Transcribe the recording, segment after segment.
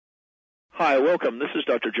Hi, welcome. This is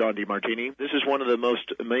Dr. John DeMartini. This is one of the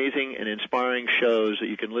most amazing and inspiring shows that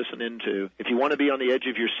you can listen into. If you want to be on the edge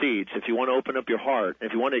of your seats, if you want to open up your heart,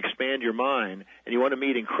 if you want to expand your mind, and you want to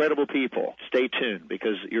meet incredible people, stay tuned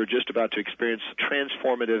because you're just about to experience a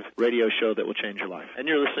transformative radio show that will change your life. And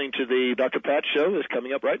you're listening to the Dr. Pat Show that's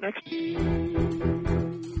coming up right next.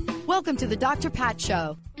 Welcome to the Dr. Pat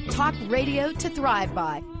Show. Talk radio to thrive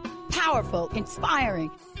by. Powerful, inspiring,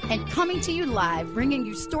 and coming to you live, bringing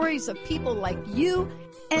you stories of people like you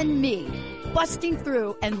and me, busting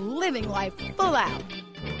through and living life full out.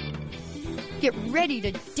 Get ready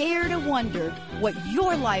to dare to wonder what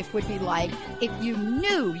your life would be like if you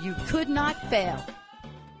knew you could not fail.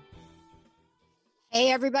 Hey,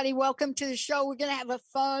 everybody, welcome to the show. We're going to have a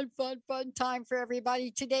fun time for everybody.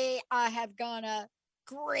 Today, I have got a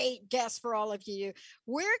great guest for all of you.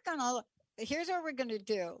 Here's what we're going to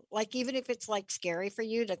do. Like, even if it's like scary for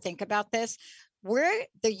you to think about this, we're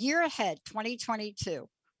the year ahead, 2022.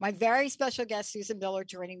 My very special guest, Susan Miller,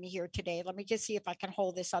 joining me here today. Let me just see if I can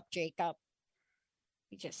hold this up, Jacob.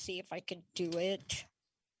 Let me just see if I can do it.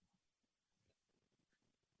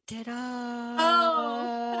 Ta-da!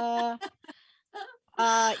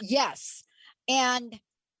 Yes. And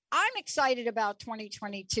I'm excited about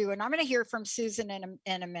 2022, and I'm going to hear from Susan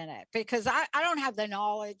in a minute because I don't have the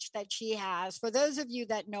knowledge that she has. For those of you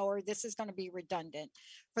that know her, this is going to be redundant.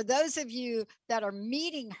 For those of you that are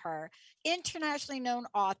meeting her, internationally known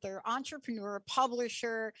author, entrepreneur,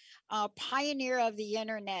 publisher, pioneer of the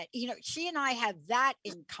internet. You know, she and I have that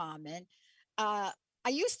in common. I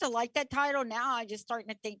used to like that title. Now I just starting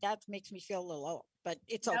to think that makes me feel a little old, but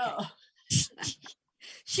it's okay. No.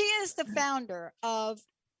 She is the founder of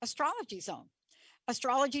Astrology Zone,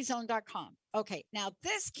 astrologyzone.com. Okay, now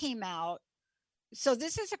this came out. So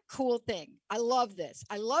this is a cool thing. I love this.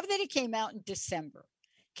 I love that it came out in December.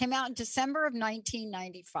 Came out in December of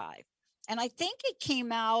 1995. And I think it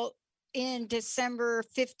came out in December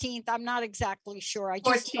 15th. I'm not exactly sure. I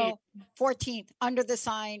just know 14th under the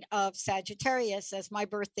sign of Sagittarius, as my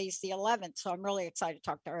birthday's the 11th. So I'm really excited to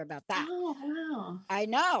talk to her about that. Oh, wow. I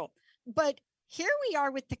know. But here we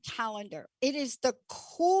are with the calendar. It is the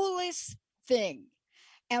coolest thing.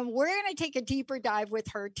 And we're going to take a deeper dive with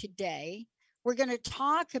her today. We're going to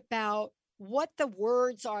talk about what the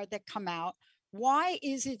words are that come out. Why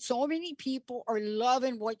is it so many people are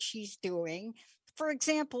loving what she's doing? For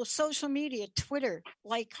example, social media, Twitter,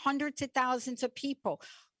 like hundreds of thousands of people.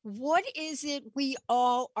 What is it we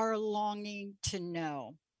all are longing to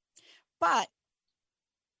know? But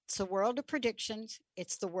it's the world of predictions.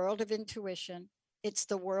 It's the world of intuition. It's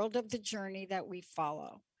the world of the journey that we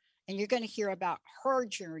follow. And you're going to hear about her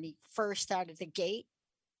journey first out of the gate,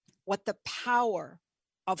 what the power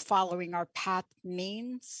of following our path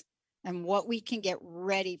means, and what we can get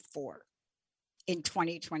ready for in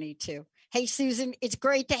 2022. Hey, Susan, it's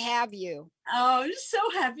great to have you. Oh, I'm so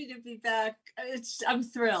happy to be back. I'm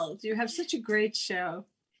thrilled. You have such a great show.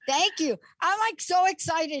 Thank you. I'm like so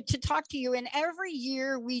excited to talk to you. And every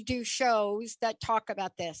year we do shows that talk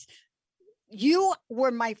about this. You were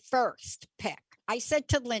my first pick. I said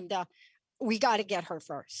to Linda, we got to get her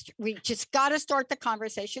first. We just got to start the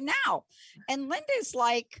conversation now. And Linda's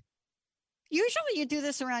like, usually you do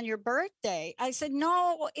this around your birthday. I said,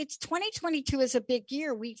 no, it's 2022 is a big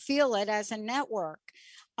year. We feel it as a network.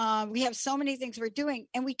 We have so many things we're doing.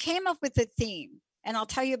 And we came up with a theme. And I'll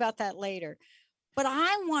tell you about that later. But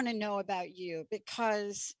I want to know about you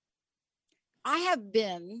because I have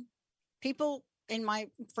been, people in my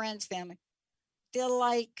friends' family, they're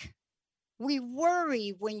like, we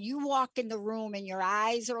worry when you walk in the room and your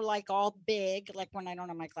eyes are like all big, like when I don't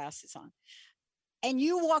have my glasses on. And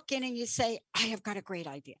you walk in and you say, I have got a great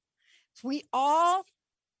idea. So we all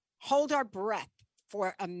hold our breath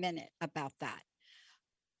for a minute about that.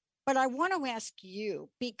 But I want to ask you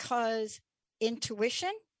because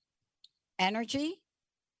intuition, energy,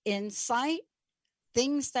 insight,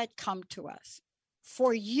 things that come to us.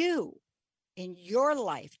 For you in your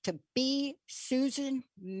life to be Susan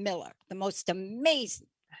Miller, the most amazing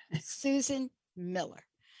Susan Miller.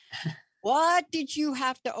 What did you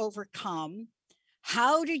have to overcome?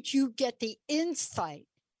 How did you get the insight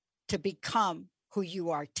to become who you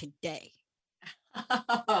are today?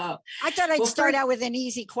 I thought I'd start out with an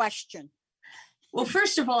easy question. Well,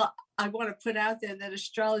 first of all, I want to put out there that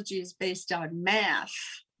astrology is based on math.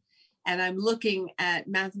 And I'm looking at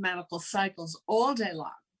mathematical cycles all day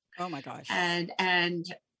long. Oh my gosh. And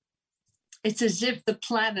it's as if the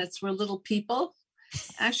planets were little people.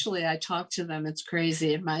 Actually, I talk to them. It's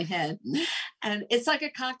crazy in my head. And it's like a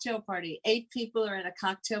cocktail party. 8 people are in a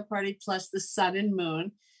cocktail party plus the sun and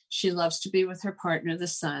moon. She loves to be with her partner, the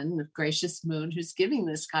sun, the gracious moon, who's giving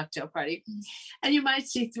this cocktail party. And you might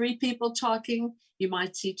see 3 people talking. You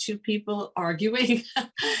might see 2 people arguing.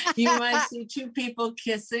 You might see 2 people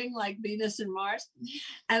kissing like Venus and Mars.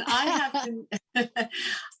 And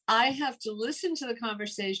I have to listen to the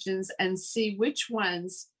conversations and see which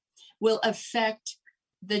ones will affect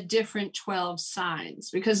the different 12 signs,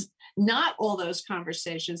 because not all those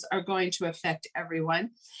conversations are going to affect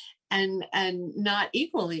everyone, and not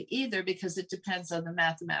equally either, because it depends on the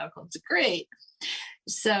mathematical degree.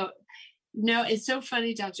 So no, it's so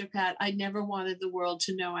funny, Dr. Pat. I never wanted the world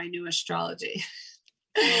to know I knew astrology.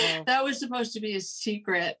 Oh. That was supposed to be a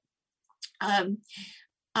secret.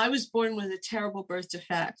 I was born with a terrible birth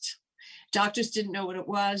defect. Doctors didn't know what it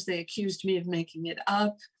was. They accused me of making it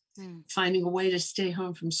up, finding a way to stay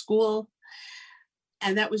home from school.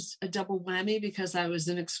 And that was a double whammy, because I was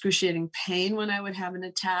in excruciating pain when I would have an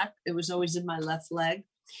attack. It was always in my left leg.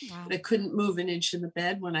 Wow. I couldn't move an inch in the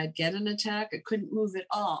bed when I'd get an attack. I couldn't move at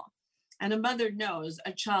all. And a mother knows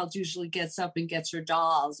a child usually gets up and gets her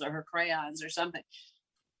dolls or her crayons or something.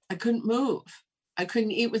 I couldn't move. I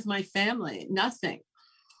couldn't eat with my family, nothing.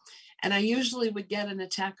 And I usually would get an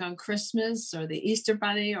attack on Christmas or the Easter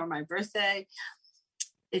Bunny or my birthday.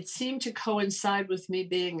 It seemed to coincide with me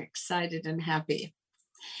being excited and happy.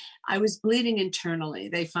 I was bleeding internally.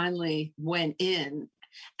 They finally went in.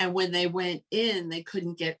 And when they went in, they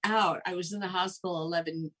couldn't get out. I was in the hospital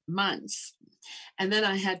 11 months. And then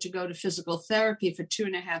I had to go to physical therapy for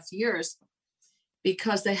 2.5 years,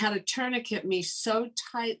 because they had to tourniquet me so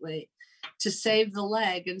tightly to save the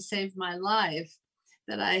leg and save my life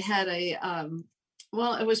that I had it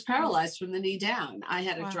was paralyzed from the knee down. I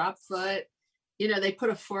had a drop foot. You know, they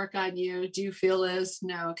put a fork on you. Do you feel this?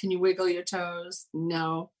 No. Can you wiggle your toes?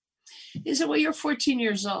 No. He said, well, you're 14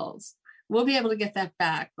 years old. We'll be able to get that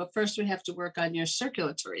back. But first we have to work on your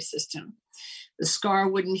circulatory system. The scar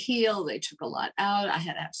wouldn't heal. They took a lot out. I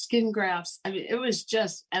had to have skin grafts. I mean, it was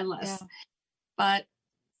just endless. Yeah. But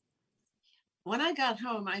when I got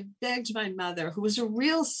home, I begged my mother, who was a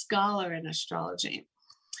real scholar in astrology,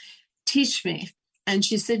 teach me. And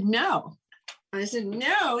she said, no. I said,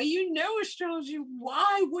 no, you know astrology.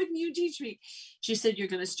 Why wouldn't you teach me? She said, you're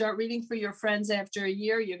going to start reading for your friends after a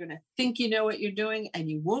year. You're going to think you know what you're doing, and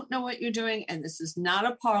you won't know what you're doing. And this is not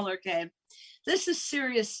a parlor game. This is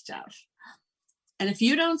serious stuff. And if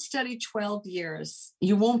you don't study 12 years,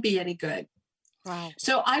 you won't be any good. Wow.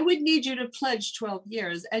 So I would need you to pledge 12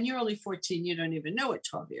 years, and you're only 14. You don't even know what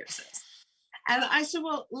 12 years is. And I said,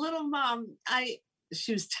 well, little mom,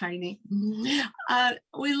 she was tiny.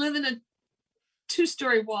 We live in a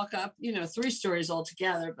 2-story walk up, 3 stories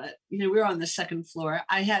altogether, but, we were on the 2nd floor.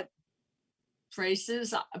 I had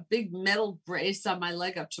braces, a big metal brace on my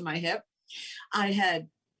leg up to my hip. I had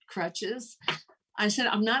crutches. I said,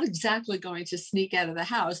 I'm not exactly going to sneak out of the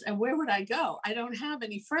house. And where would I go? I don't have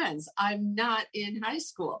any friends. I'm not in high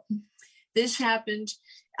school. This happened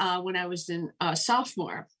when I was in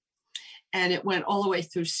sophomore, and it went all the way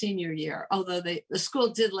through senior year, although the school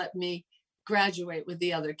did let me graduate with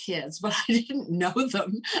the other kids, but I didn't know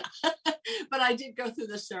them. But I did go through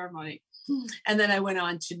the ceremony. And then I went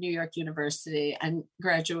on to New York University and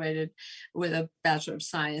graduated with a Bachelor of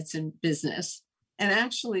Science in Business, and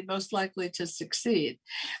actually most likely to succeed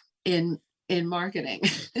in marketing.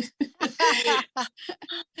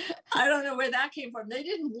 I don't know where that came from. They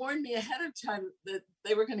didn't warn me ahead of time that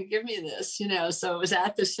they were going to give me this, so it was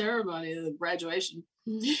at the ceremony, the graduation.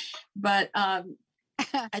 But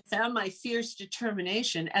I found my fierce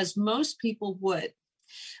determination, as most people would.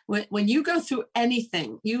 When you go through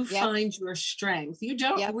anything, you find your strength. You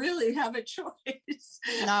don't really have a choice.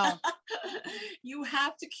 No. You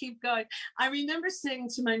have to keep going. I remember saying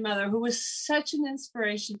to my mother, who was such an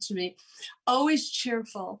inspiration to me, always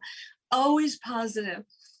cheerful, always positive.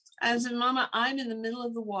 I said, Mama, I'm in the middle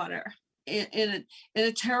of the water in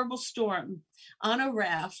a terrible storm on a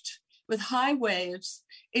raft with high waves.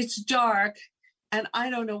 It's dark, and I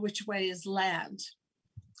don't know which way is land.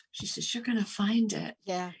 She says, you're going to find it.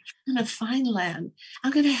 Yeah. You're going to find land.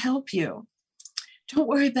 I'm going to help you. Don't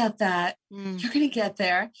worry about that. You're going to get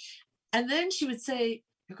there. And then she would say,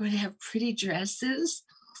 you're going to have pretty dresses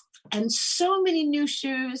and so many new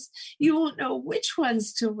shoes. You won't know which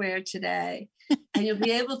ones to wear today. And you'll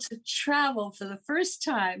be able to travel for the first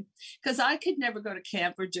time. Because I could never go to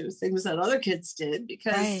camp or do things that other kids did,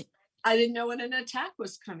 because I didn't know when an attack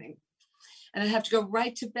was coming. And I'd have to go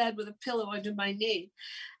right to bed with a pillow under my knee.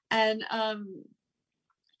 And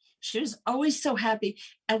she was always so happy.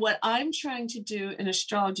 And what I'm trying to do in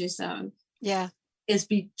Astrology Zone is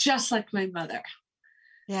be just like my mother,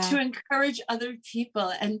 to encourage other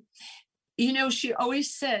people. And, She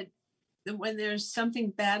always said that when there's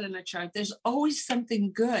something bad in a chart, there's always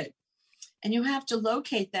something good. And you have to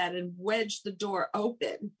locate that and wedge the door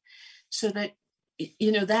open so that,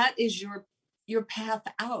 that is your path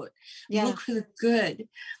out. Yeah. Look for the good.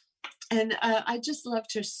 And I just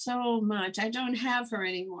loved her so much. I don't have her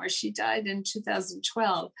anymore. She died in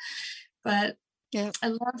 2012. But yeah, I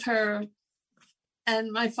love her.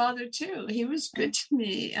 And my father, too. He was good to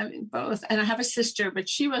me. I mean, both. And I have a sister, but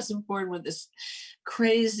she wasn't born with this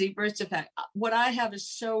crazy birth defect. What I have is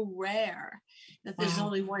so rare that there's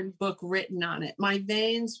only one book written on it. My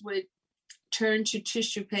veins would turn to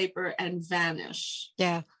tissue paper and vanish.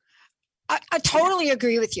 Yeah. I totally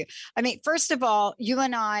agree with you. I mean, first of all, you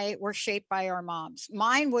and I were shaped by our moms.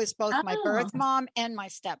 Mine was both my birth mom and my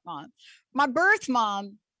stepmom. My birth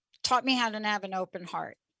mom taught me how to have an open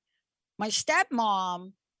heart. My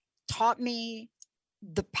stepmom taught me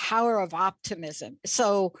the power of optimism.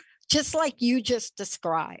 So just like you just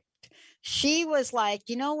described, she was like,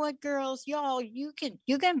 you know what, girls, y'all, you're going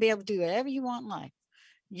to be able to do whatever you want in life.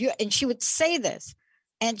 And she would say this,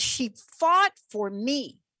 and she fought for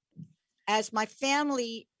me. As my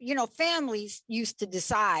family, families used to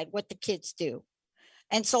decide what the kids do.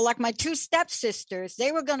 And so like my two stepsisters,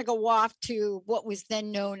 they were going to go off to what was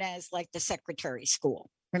then known as like the secretary school.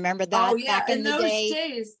 Remember that? Oh, yeah. Back in those day?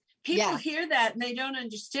 days, people hear that and they don't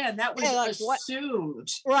understand. That was assumed.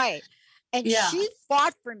 Right. And she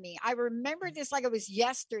fought for me. I remember this like it was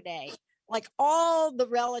yesterday. Like all the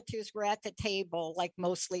relatives were at the table, like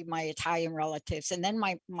mostly my Italian relatives. And then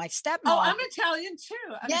my stepmom. Oh, I'm Italian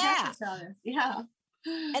too. I'm half Italian. Yeah.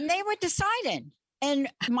 And they were deciding. And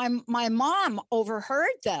my mom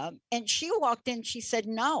overheard them and she walked in. She said,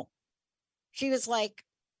 no. She was like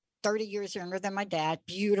 30 years younger than my dad,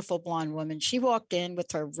 beautiful blonde woman. She walked in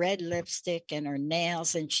with her red lipstick and her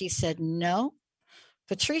nails. And she said, no,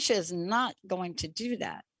 Patricia is not going to do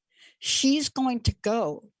that. She's going to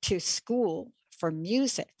go to school for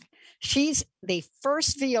music. She's the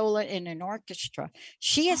first viola in an orchestra.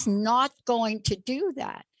 She is not going to do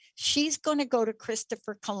that. She's going to go to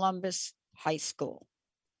Christopher Columbus High School.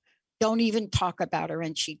 Don't even talk about her.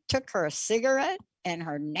 And she took her a cigarette and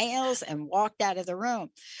her nails and walked out of the room.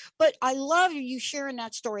 But I love you sharing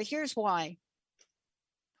that story. Here's why.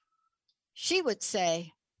 She would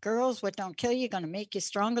say, girls, what don't kill you going to make you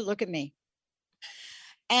stronger. Look at me.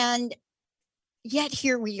 And yet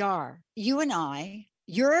here we are, you and I,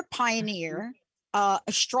 you're a pioneer.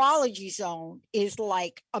 Astrology Zone is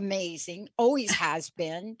like amazing, always has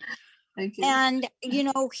been. Thank you. And,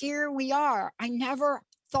 here we are. I never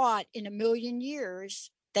thought in a million years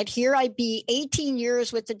that here I'd be 18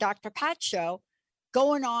 years with the Dr. Pat Show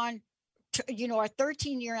going on to, our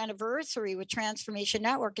 13-year anniversary with Transformation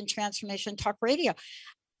Network and Transformation Talk Radio.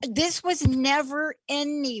 This was never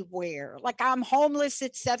anywhere. Like I'm homeless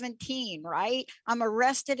at 17, right? I'm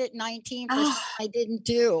arrested at 19 for something I didn't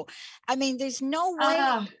do. I mean, there's no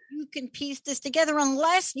way you can piece this together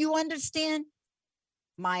unless you understand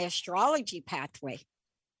my astrology pathway.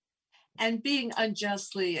 And being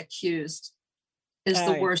unjustly accused is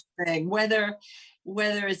the worst thing, whether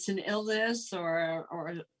it's an illness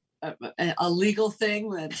or a legal thing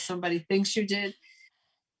that somebody thinks you did.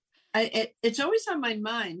 It's always on my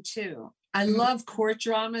mind too. I love court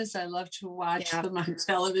dramas. I love to watch them on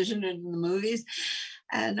television and in the movies.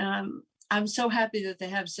 And I'm so happy that they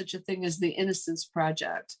have such a thing as the Innocence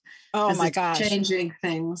Project. Oh my gosh. Changing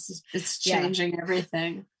things. It's changing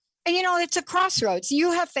everything. And it's a crossroads.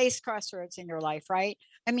 You have faced crossroads in your life, right?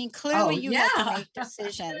 I mean, clearly you have to make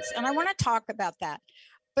decisions. And I want to talk about that.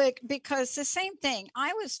 But because the same thing,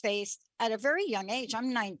 I was faced at a very young age.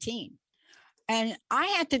 I'm 19. And I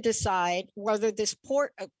had to decide whether this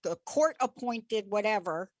court-appointed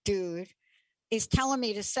whatever dude is telling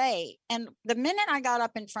me to say. And the minute I got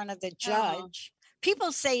up in front of the judge,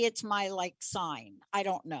 people say it's my sign. I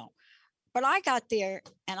don't know. But I got there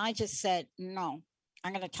and I just said, no,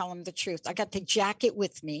 I'm going to tell him the truth. I got the jacket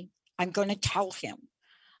with me. I'm going to tell him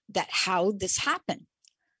that how this happened.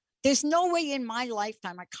 There's no way in my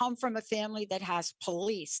lifetime, I come from a family that has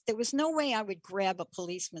police. There was no way I would grab a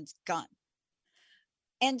policeman's gun.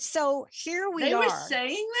 And so here we are. They were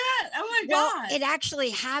saying that? Oh my God. It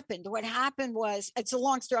actually happened. What happened was, it's a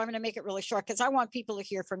long story. I'm going to make it really short because I want people to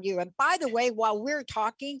hear from you. And by the way, while we're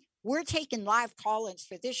talking, we're taking live call-ins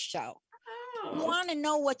for this show. You want to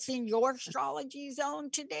know what's in your astrology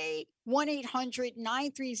zone today?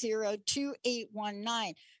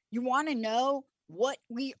 1-800-930-2819. You want to know what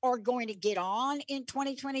we are going to get on in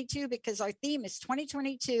 2022? Because our theme is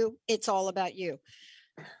 2022. It's all about you.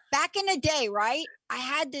 Back in the day, right? I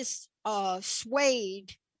had this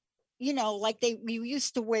suede, we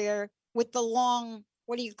used to wear with the long,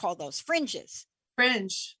 what do you call those? Fringes.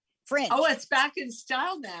 Fringe. Oh, it's back in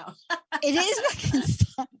style now. It is back in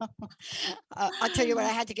style. I'll tell you what, I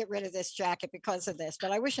had to get rid of this jacket because of this,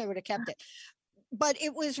 but I wish I would have kept it. But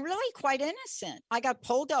it was really quite innocent. I got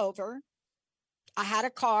pulled over. I had a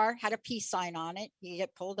car, had a peace sign on it. You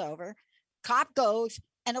get pulled over. Cop goes.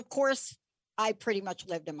 And of course, I pretty much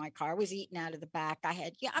lived in my car. I was eating out of the back.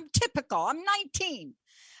 I'm typical. I'm 19.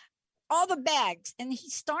 All the bags. And he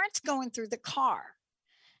starts going through the car.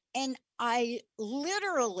 And I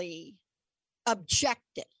literally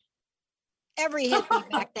objected. Every hippie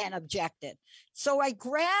back then objected. So I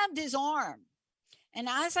grabbed his arm. And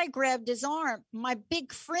as I grabbed his arm, my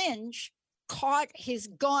big fringe caught his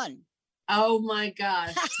gun. Oh my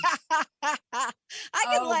gosh. I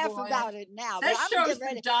can laugh about it now. That shows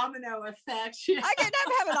the domino effect. I'm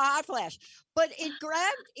having a hot flash. But it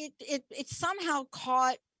grabbed, it somehow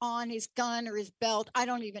caught on his gun or his belt. I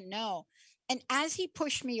don't even know. And as he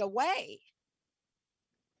pushed me away,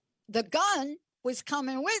 the gun was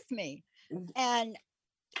coming with me. And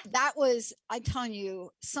that was, I'm telling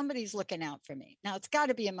you, somebody's looking out for me. Now, it's got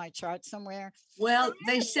to be in my chart somewhere. Well,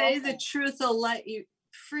 they say the truth will let you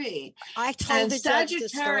free. I told the judge the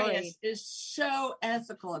story. Sagittarius is so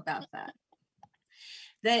ethical about that.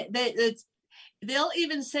 They'll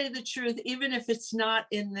even say the truth, even if it's not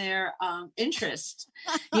in their interest.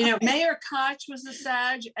 Mayor Koch was a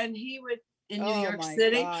Sag, and he would, in New York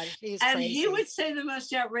City, and crazy. He would say the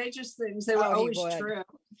most outrageous things. They were always true.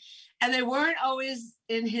 And they weren't always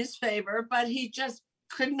in his favor, but he just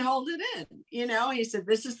couldn't hold it in. He said,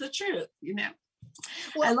 this is the truth,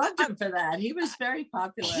 Well, I loved him for that. He was very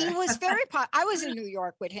popular. He was very popular. I was in New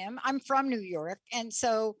York with him. I'm from New York. And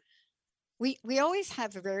so we always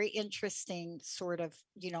have a very interesting sort of,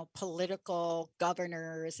 political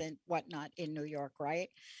governors and whatnot in New York, right?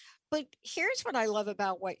 But here's what I love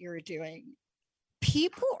about what you're doing.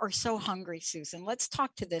 People are so hungry, Susan. Let's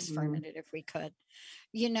talk to this for a minute, if we could.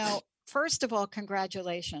 First of all,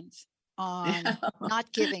 congratulations on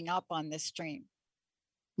not giving up on this dream.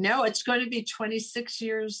 No, it's going to be 26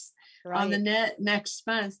 years on the net next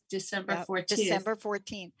month, December 14th. December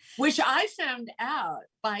 14th. Which I found out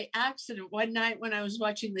by accident one night when I was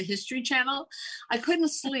watching the History Channel. I couldn't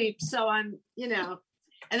sleep. So and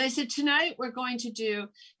they said, tonight we're going to do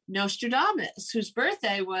Nostradamus, whose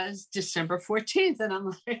birthday was December 14th. And I'm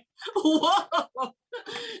like, whoa.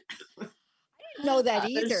 I didn't know that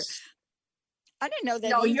either. I didn't know that.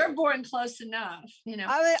 No, either. You're born close enough.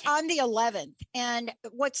 I was on the 11th. And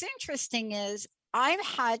what's interesting is I've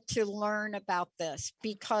had to learn about this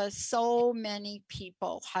because so many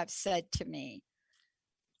people have said to me,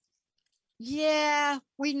 yeah,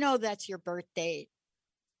 we know that's your birth date,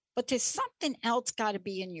 but there's something else got to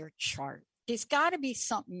be in your chart. There's got to be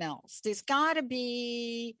something else. There's got to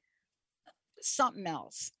be something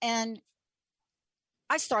else. And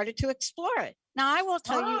I started to explore it. Now, I will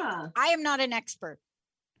tell you, I am not an expert.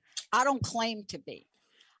 I don't claim to be.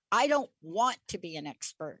 I don't want to be an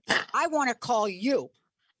expert. I want to call you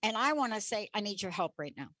and I want to say, I need your help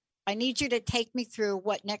right now. I need you to take me through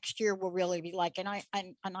what next year will really be like. And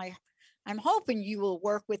I'm hoping you will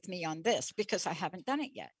work with me on this because I haven't done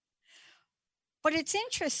it yet. But it's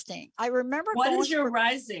interesting. I remember. What is your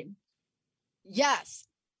rising? Yes.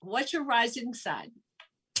 What's your rising sign?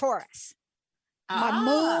 Taurus. My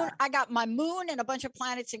moon, I got my moon and a bunch of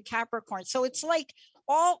planets in Capricorn. So it's like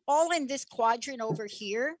all in this quadrant over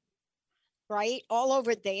here, right? All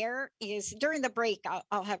over there is during the break.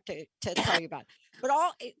 I'll have to tell you about it. But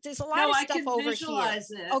there's a lot of stuff over here. It.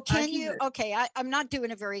 Oh, can you? Okay, I'm not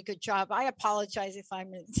doing a very good job. I apologize if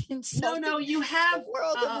I'm insulting. No, you have the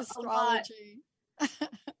world of astrology.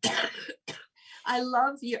 I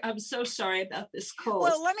love you. I'm so sorry about this cold.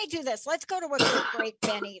 Well, let me do this. Let's go to a quick break,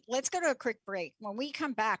 Benny. Let's go to a quick break. When we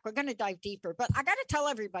come back, we're going to dive deeper. But I got to tell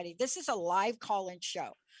everybody, this is a live call-in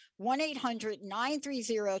show.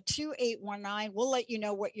 1-800-930-2819. We'll let you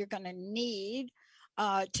know what you're going to need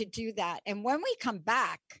to do that. And when we come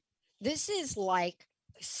back, this is like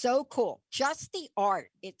so cool. Just the art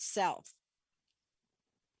itself,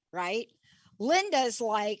 right? Linda's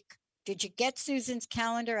like, did you get Susan's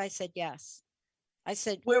calendar? I said, yes. I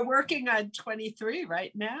said, we're working on 23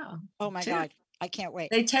 right now. Oh my God. I can't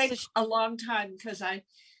wait. They take a long time because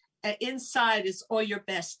inside is all your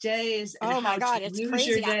best days. And oh my God. It's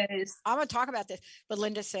crazy. I'm going to talk about this, but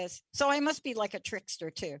Linda says, so I must be like a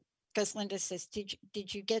trickster too. Because Linda says,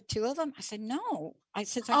 did you get 2 of them? I said, no. I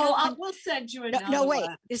said, we'll send you another No, wait.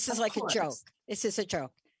 one. This is like a joke. This is a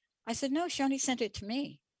joke. I said, no, she only sent it to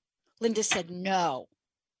me. Linda said, no.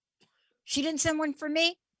 She didn't send one for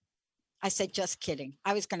me. I said, just kidding.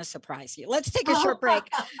 I was going to surprise you. Let's take a short break.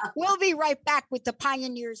 We'll be right back with the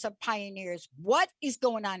pioneers of pioneers. What is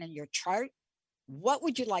going on in your chart? What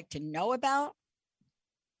would you like to know about?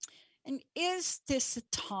 And is this a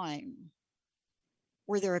time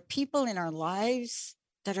where there are people in our lives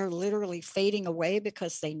that are literally fading away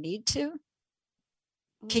because they need to?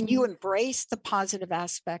 Can you embrace the positive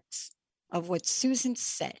aspects of what Susan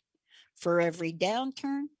said? For every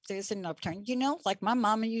downturn, there's an upturn. You know, like my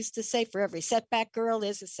mama used to say, for every setback, girl,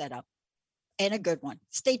 there's a setup, and a good one.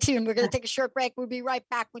 Stay tuned. We're going to take a short break. We'll be right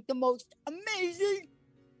back with the most amazing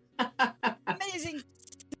Susan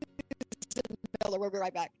Miller. We'll be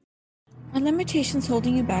right back. Are limitations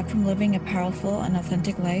holding you back from living a powerful and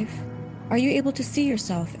authentic life? Are you able to see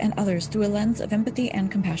yourself and others through a lens of empathy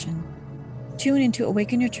and compassion? Tune into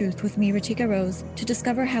Awaken Your Truth with me, Ritika Rose, to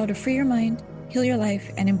discover how to free your mind, heal your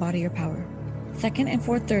life, and embody your power. Second and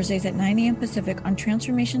fourth Thursdays at 9 a.m. Pacific on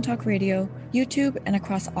Transformation Talk Radio, YouTube, and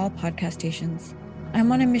across all podcast stations. I'm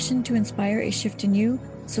on a mission to inspire a shift in you,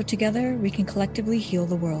 so together we can collectively heal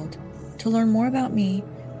the world. To learn more about me,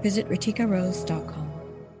 visit RitikaRose.com.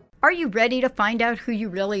 Are you ready to find out who you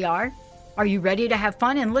really are? Are you ready to have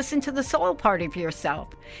fun and listen to the soul part of yourself?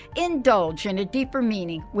 Indulge in a deeper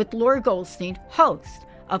meaning with Laura Goldstein, host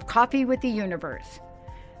of Coffee with the Universe.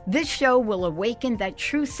 This show will awaken that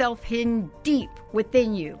true self hidden deep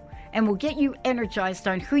within you and will get you energized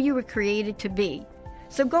on who you were created to be.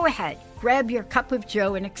 So go ahead, grab your cup of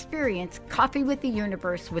joe and experience Coffee with the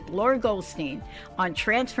Universe with Laura Goldstein on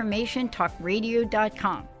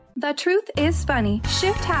TransformationTalkRadio.com. The Truth is Funny.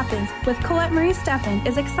 Shift Happens with Colette Marie Steffen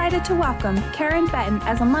is excited to welcome Karen Benton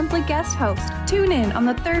as a monthly guest host. Tune in on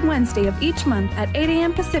the third Wednesday of each month at 8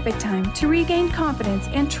 a.m. Pacific Time to regain confidence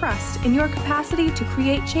and trust in your capacity to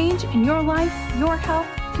create change in your life, your health,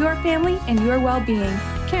 your family, and your well-being.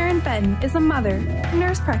 Karen Benton is a mother,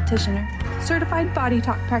 nurse practitioner, certified body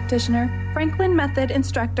talk practitioner, Franklin Method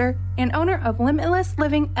instructor, and owner of Limitless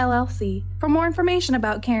Living LLC. For more information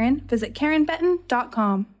about Karen, visit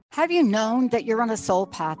KarenBenton.com. Have you known that you're on a soul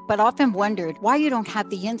path, but often wondered why you don't have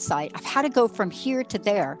the insight of how to go from here to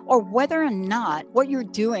there, or whether or not what you're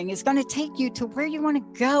doing is going to take you to where you want to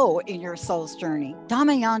go in your soul's journey?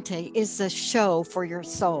 Damayanti is the show for your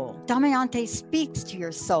soul. Damayanti speaks to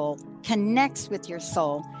your soul, connects with your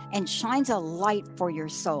soul, and shines a light for your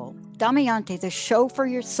soul. Damayanti, the show for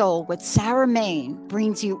your soul with Sarah Main,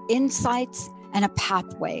 brings you insights and a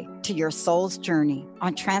pathway to your soul's journey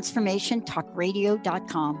on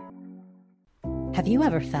TransformationTalkRadio.com. Have you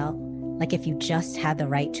ever felt like if you just had the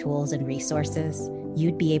right tools and resources,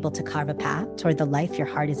 you'd be able to carve a path toward the life your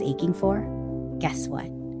heart is aching for? Guess what?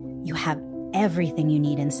 You have everything you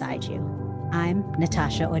need inside you. I'm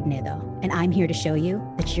Natasha Odnedo, and I'm here to show you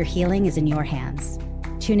that your healing is in your hands.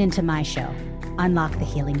 Tune into my show, Unlock the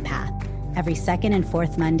Healing Path, every second and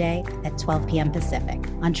fourth Monday at 12 p.m. Pacific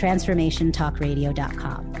on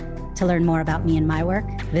TransformationTalkRadio.com. To learn more about me and my work,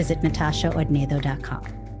 visit NatashaOdnedo.com.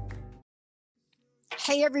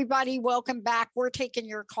 Hey everybody, welcome back. We're taking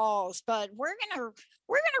your calls, but we're gonna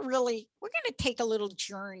take a little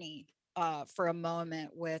journey for a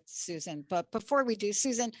moment with Susan. But before we do,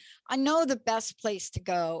 Susan, I know the best place to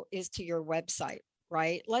go is to your website,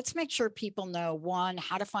 right? Let's make sure people know, one,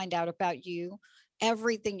 how to find out about you,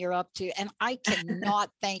 everything you're up to. And I cannot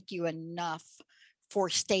thank you enough for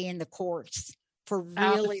staying the course, for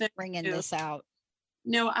really bringing this out.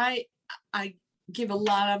 No, I give a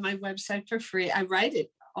lot on my website for free. I write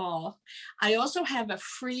it all. I also have a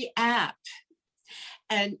free app,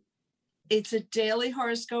 and it's a daily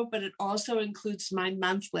horoscope, but it also includes my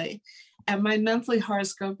monthly. And my monthly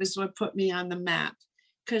horoscope is what put me on the map,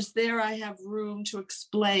 because there I have room to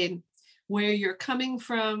explain where you're coming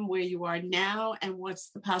from, where you are now, and what's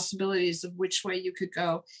the possibilities of which way you could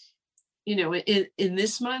go, you know, in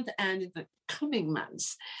this month and in the coming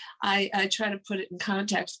months. I try to put it in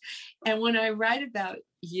context. And when I write about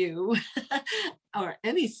you or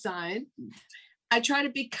any sign, I try to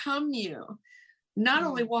become you, not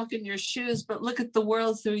only walk in your shoes, but look at the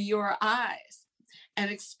world through your eyes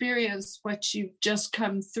and experience what you've just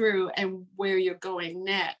come through and where you're going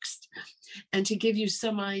next, and to give you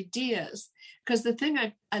some ideas. Because the thing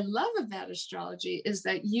I love about astrology is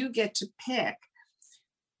that you get to pick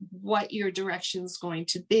what your direction is going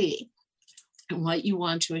to be and what you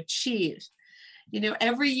want to achieve. You know,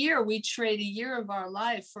 every year we trade a year of our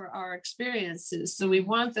life for our experiences. So we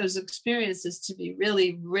want those experiences to be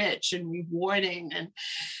really rich and rewarding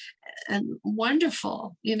and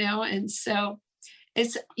wonderful, you know. And so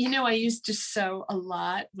it's, you know, I used to sew a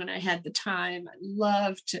lot when I had the time. I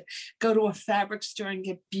loved to go to a fabric store and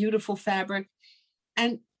get beautiful fabric.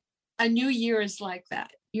 And a new year is like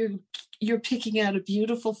that. you're picking out a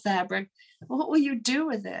beautiful fabric. What will you do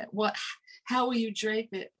with it? How will you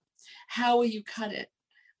drape it? How will you cut it?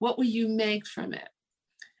 What will you make from it?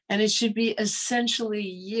 And it should be essentially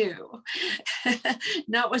you,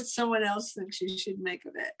 not what someone else thinks you should make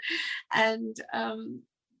of it. And,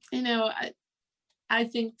 I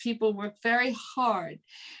think people work very hard.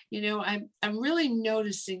 I'm really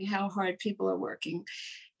noticing how hard people are working.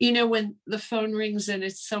 When the phone rings and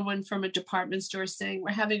it's someone from a department store saying,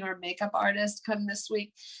 we're having our makeup artist come this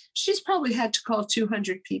week, she's probably had to call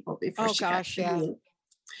 200 people before she got to me.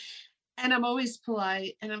 And I'm always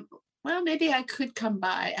polite, and maybe I could come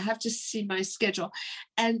by. I have to see my schedule.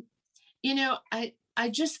 And,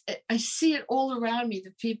 I see it all around me,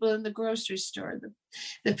 the people in the grocery store,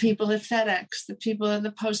 the people at FedEx, the people in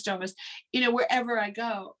the post office, wherever I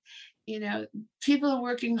go, people are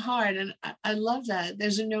working hard. And I love that.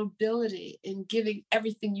 There's a nobility in giving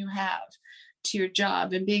everything you have to your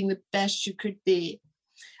job and being the best you could be.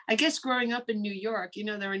 I guess growing up in New York,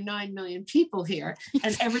 there are 9 million people here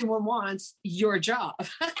and everyone wants your job.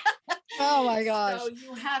 Oh my gosh. So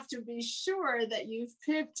you have to be sure that you've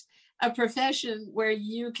picked a profession where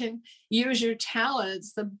you can use your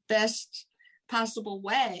talents the best possible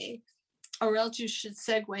way, or else you should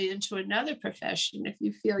segue into another profession if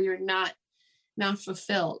you feel you're not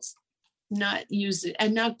fulfilled, not using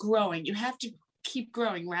and not growing. You have to keep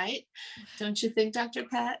growing, right? Don't you think, Dr.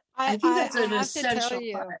 Pat? I think that's an essential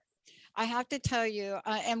part. I have to tell you,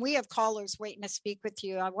 and we have callers waiting to speak with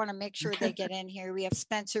you. I want to make sure they get in here. We have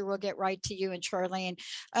Spencer. We'll get right to you, and Charlene.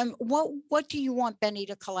 What do you want Benny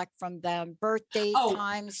to collect from them? Birthday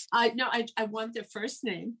times? I want their first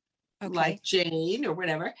name, like Jane or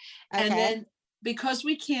whatever. Okay. And then because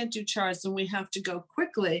we can't do charts and we have to go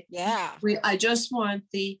quickly. Yeah. I just want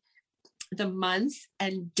the month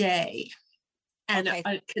and day. And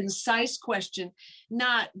a concise question,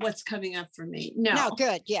 not what's coming up for me. No,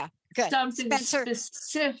 good. Yeah, good. Something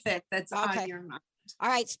specific that's on your mind. All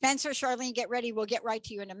right, Spencer, Charlene, get ready. We'll get right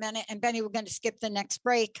to you in a minute. And Benny, we're going to skip the next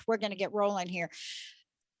break. We're going to get rolling here.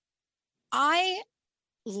 I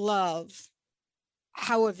love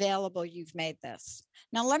how available you've made this.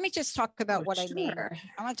 Now, let me just talk about what I mean. I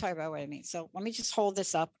want to talk about what I mean. So let me just hold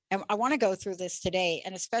this up. And I want to go through this today,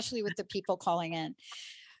 and especially with the people calling in.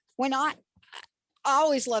 When I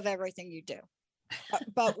always love everything you do.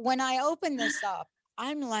 But when I open this up,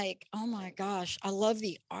 I'm like, oh my gosh, I love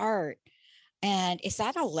the art. And is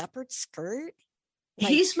that a leopard skirt?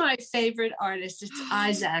 He's my favorite artist. It's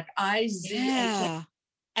Isaac, I-Z-A-K. Yeah.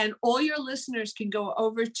 And all your listeners can go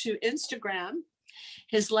over to Instagram.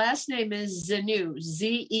 His last name is Zenou,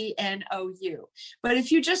 Z-E-N-O-U. But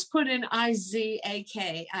if you just put in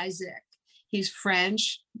I-Z-A-K, Isaac, he's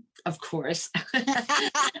French, of course.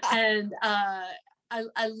 And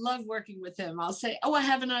I love working with him. I'll say, I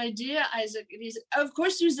have an idea, Isaac. And he's, of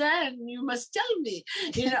course, Suzanne, you must tell me.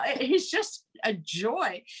 He's just a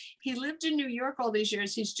joy. He lived in New York all these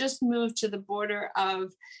years. He's just moved to the border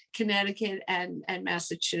of Connecticut and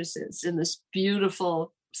Massachusetts in this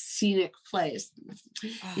beautiful scenic place.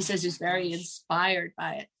 He says he's very inspired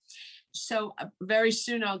by it. So very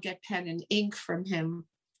soon I'll get pen and ink from him.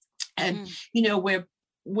 And,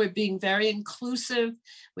 we're being very inclusive.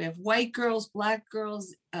 We have white girls, Black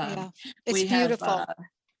girls. It's we beautiful. Have,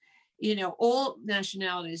 all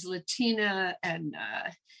nationalities, Latina and,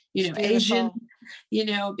 Asian,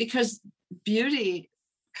 because beauty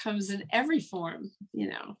comes in every form,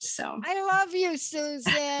 so. I love you,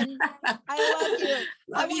 Susan. I love you.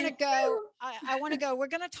 I want to go. I want to go. We're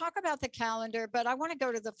going to talk about the calendar, but I want to go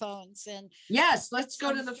to the phones. And yes, let's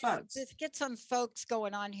go to the phones. Let's get some folks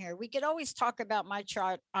going on here. We could always talk about my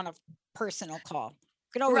chart on a personal call.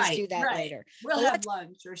 We could always do that later. We'll have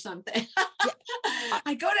lunch or something.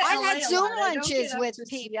 I go to LA. I've had Zoom lunches with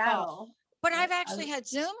people. Seattle. But I've actually had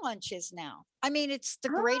Zoom lunches now. I mean, it's the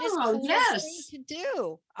greatest coolest thing to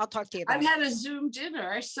do. I'll talk to you about it. I've had a Zoom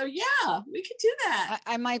dinner. So yeah, we could do that.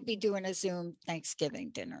 I might be doing a Zoom Thanksgiving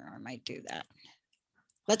dinner. I might do that.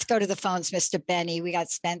 Let's go to the phones, Mr. Benny. We got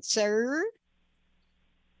Spencer.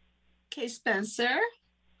 Okay, Spencer.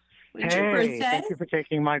 When's your birthday? Thank you for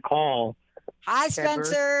taking my call. Hi,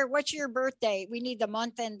 Spencer. What's your birthday? We need the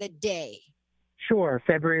month and the day. Sure,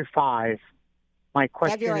 February 5. My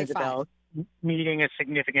question February is 5. about meeting a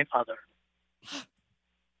significant other.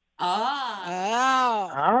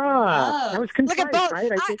 That was concise, look at both. right?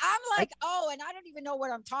 I'm like, and I don't even know what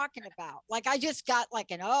I'm talking about. Like, I just got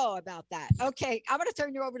like an about that. Okay, I'm going to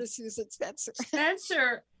turn you over to Susan Spencer.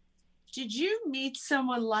 Spencer, did you meet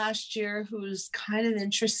someone last year who's kind of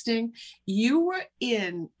interesting? You were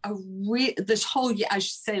in this whole year, I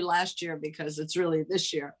should say last year because it's really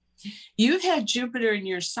this year. You've had Jupiter in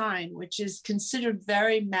your sign, which is considered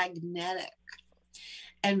very magnetic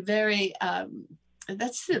and very,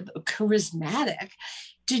 that's charismatic.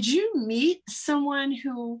 Did you meet someone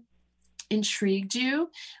who intrigued you,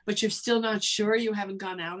 but you're still not sure, you haven't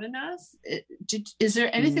gone out enough? Is there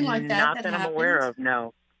anything like that? Not that I'm aware of,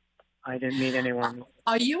 no. I didn't meet anyone.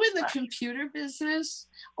 Are you in the computer business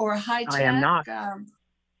or high tech? I am not.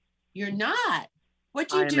 You're not? What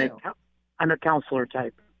do you do? I'm a counselor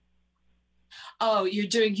type. Oh, you're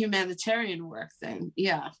doing humanitarian work then.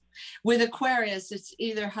 Yeah. With Aquarius, it's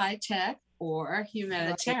either high tech or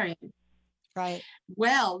humanitarian. Right.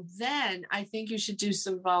 Well, then I think you should do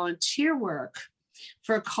some volunteer work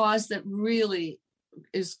for a cause that really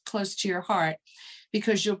is close to your heart,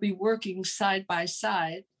 because you'll be working side by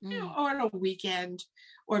side, on a weekend,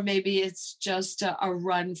 or maybe it's just a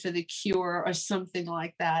run for the cure or something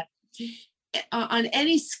like that, on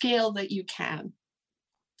any scale that you can.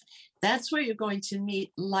 That's where you're going to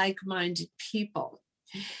meet like-minded people.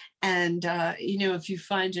 And, if you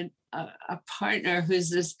find a partner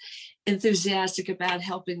who's as enthusiastic about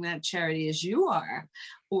helping that charity as you are,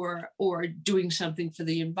 or doing something for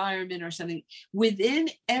the environment or something, within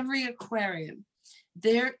every Aquarian,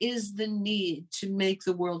 there is the need to make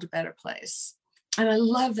the world a better place. And I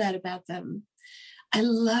love that about them. I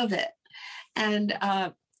love it. And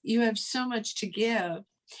you have so much to give,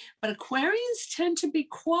 but Aquarians tend to be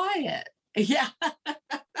quiet. Yeah.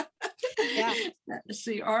 Yeah. That's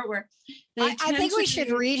the artwork. I think we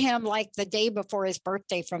should read him like the day before his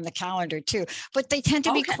birthday from the calendar too, but they tend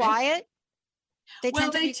to be quiet. They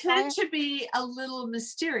tend to be a little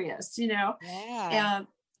mysterious, Yeah.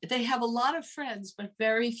 They have a lot of friends, but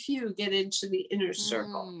very few get into the inner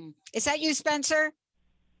circle. Is that you, Spencer?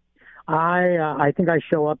 I think I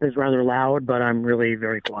show up as rather loud, but I'm really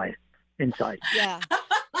very quiet inside. Yeah.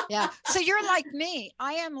 Yeah. So you're like me.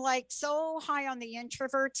 I am like so high on the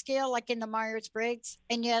introvert scale, like in the Myers-Briggs.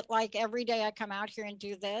 And yet like every day I come out here and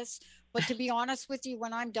do this. But to be honest with you,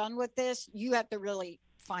 when I'm done with this, you have to really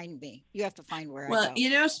find me. You have to find where I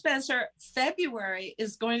go. Spencer, February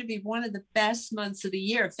is going to be one of the best months of the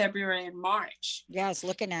year, February and March. Yes,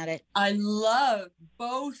 looking at it. I love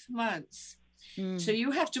both months. So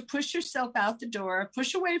you have to push yourself out the door,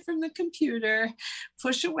 push away from the computer,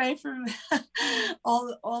 push away from all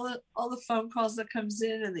the phone calls that comes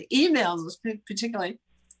in and the emails particularly,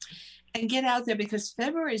 and get out there, because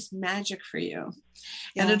February is magic for you.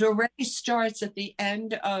 Yeah. And it already starts at the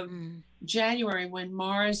end of January when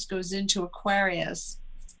Mars goes into Aquarius.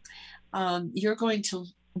 You're going to,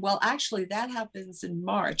 actually that happens in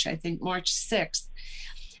March, I think March 6th.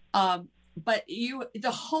 But the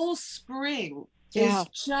whole spring is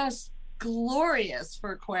just glorious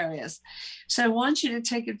for Aquarius. So I want you to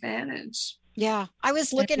take advantage. Yeah. I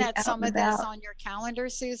was looking at some of this on your calendar,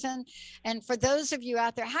 Susan. And for those of you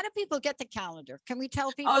out there, how do people get the calendar? Can we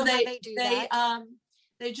tell people how they do that?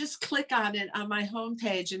 They just click on it on my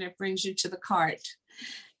homepage and it brings you to the cart.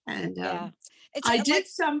 And I did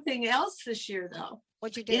something else this year, though.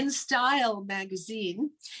 What'd you do? In Style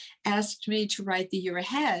magazine asked me to write the year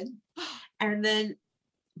ahead and then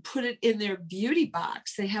put it in their beauty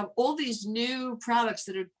box. They have all these new products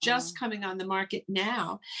that are just coming on the market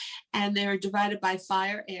now, and they're divided by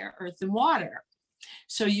fire, air, earth, and water.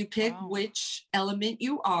 So you pick which element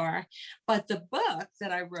you are. But the book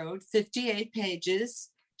that I wrote, 58 pages,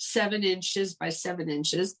 7 inches by 7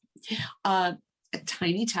 inches, a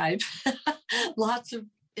tiny type, lots of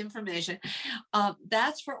information.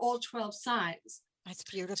 That's for all 12 signs. That's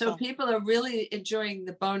beautiful. So people are really enjoying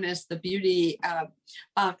the bonus, the beauty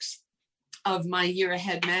box of my year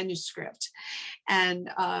ahead manuscript. And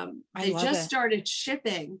they just started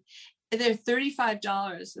shipping. They're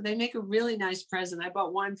 $35. They make a really nice present. I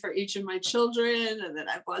bought one for each of my children, and then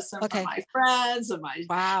I bought some for my friends and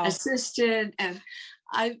my assistant. And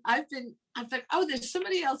I'm like, there's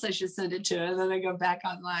somebody else I should send it to. And then I go back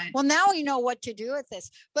online. Well, now you know what to do with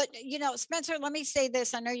this. But, Spencer, let me say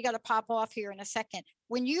this. I know you got to pop off here in a second.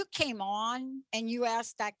 When you came on and you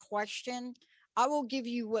asked that question, I will give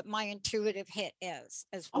you what my intuitive hit is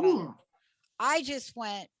as well. I just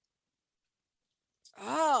went,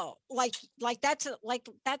 that's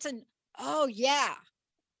an, oh yeah.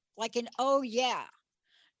 Like an, oh yeah.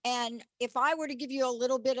 And if I were to give you a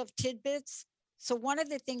little bit of tidbits, so one of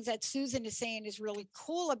the things that Susan is saying is really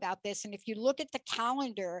cool about this. And if you look at the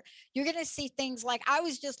calendar, you're going to see things like, I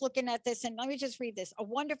was just looking at this, and let me just read this. A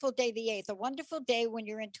wonderful day, the 8th, a wonderful day when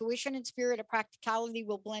your intuition and spirit of practicality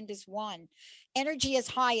will blend as one. Energy is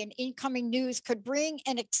high, and incoming news could bring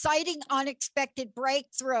an exciting, unexpected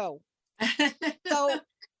breakthrough. So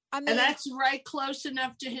I mean, and that's right close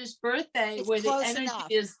enough to his birthday it's where the close energy enough.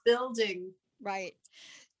 is building. Right.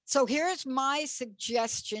 So here's my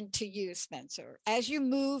suggestion to you, Spencer, as you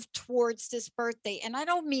move towards this birthday, and I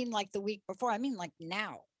don't mean like the week before, I mean like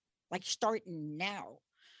now, like starting now,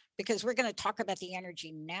 because we're going to talk about the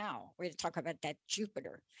energy now. We're going to talk about that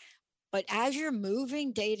Jupiter. But as you're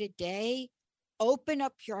moving day to day, open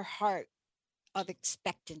up your heart of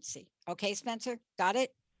expectancy. Okay, Spencer? Got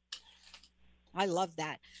it? I love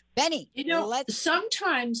that. Benny, You know,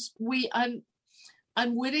 sometimes we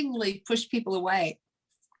unwittingly push people away.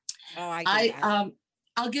 Oh, I get that.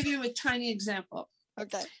 I'll give you a tiny example.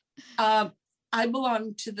 Okay. I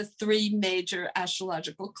belong to the 3 major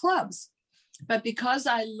astrological clubs, but because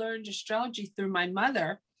I learned astrology through my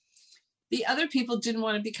mother, the other people didn't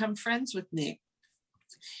want to become friends with me.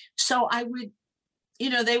 So I would,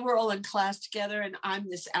 they were all in class together, and I'm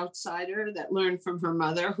this outsider that learned from her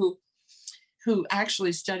mother, who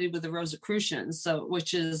actually studied with the Rosicrucians,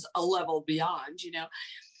 which is a level beyond,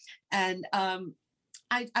 and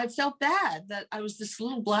I felt bad that I was this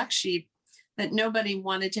little black sheep that nobody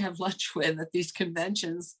wanted to have lunch with at these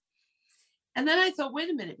conventions. And then I thought, wait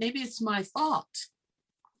a minute, maybe it's my fault.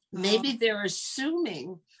 Maybe they're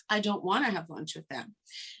assuming I don't want to have lunch with them.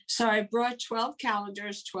 So I brought 12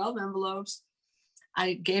 calendars, 12 envelopes.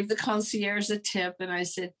 I gave the concierge a tip, and I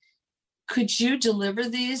said, could you deliver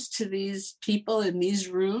these to these people in these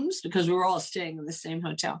rooms? Because we were all staying in the same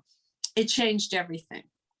hotel. It changed everything.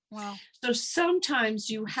 Wow. So sometimes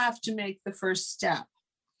you have to make the first step.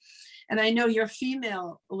 And I know your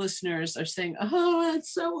female listeners are saying, oh,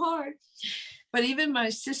 it's so hard. But even my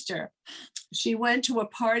sister, she went to a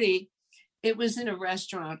party. It was in a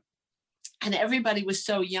restaurant, and everybody was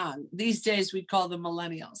so young. These days we'd call them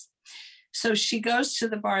millennials. So she goes to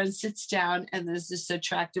the bar and sits down, and there's this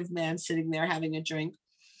attractive man sitting there having a drink.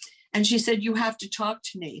 And she said, you have to talk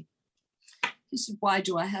to me. He said, why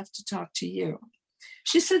do I have to talk to you?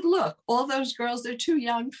 She said, look, all those girls, they're too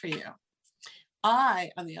young for you. I,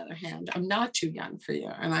 on the other hand, I'm not too young for you,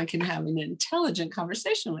 and I can have an intelligent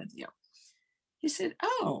conversation with you. He said,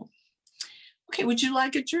 oh, okay, would you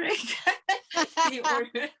like a drink? He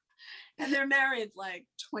ordered, and they're married like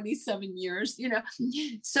 27 years,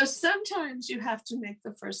 So sometimes you have to make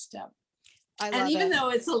the first step. And even though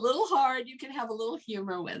it's a little hard, you can have a little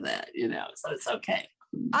humor with it, so it's okay.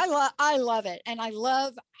 I love it. And I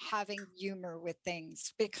love having humor with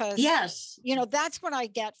things because, yes, that's what I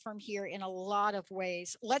get from here in a lot of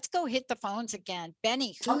ways. Let's go hit the phones again.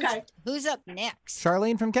 Benny, who's up next?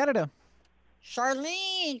 Charlene from Canada.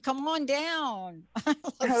 Charlene, come on down.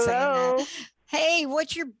 Hello. Hey,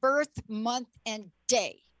 what's your birth month and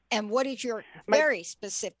day? And what is your very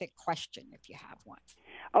specific question, if you have one?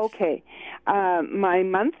 Okay. My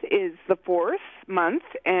month is the 4th month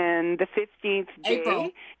and the 15th day.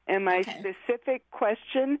 April. And my specific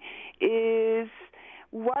question is,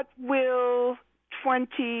 what will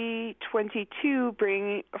 2022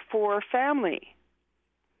 bring for family?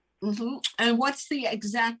 Mm-hmm. And what's the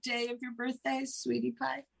exact day of your birthday, sweetie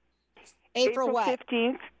pie? April what?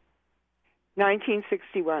 15th,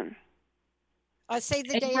 1961. Say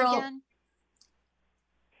the day again.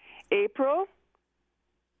 April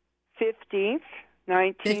 15th,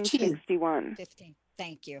 1961. 15th.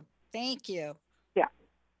 Thank you. Yeah.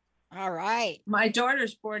 All right. My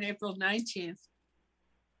daughter's born April 19th.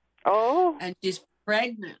 Oh. And she's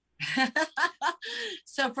pregnant.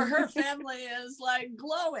 So for her, family is like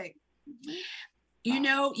glowing.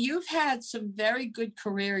 You've had some very good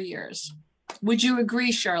career years. Would you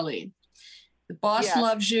agree, Charlene? The boss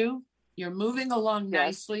loves you. You're moving along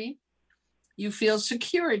nicely. You feel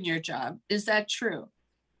secure in your job. Is that true?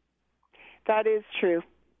 That is true.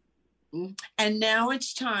 And now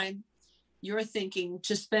it's time, you're thinking,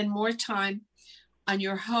 to spend more time on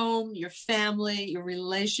your home, your family, your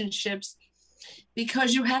relationships,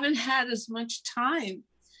 because you haven't had as much time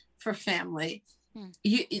for family.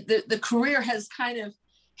 The career has kind of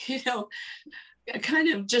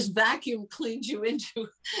just vacuum cleaned you into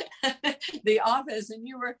the office, and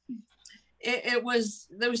there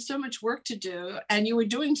was so much work to do, and you were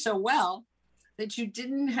doing so well that you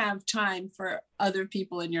didn't have time for other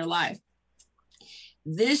people in your life.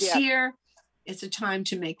 This year, it's a time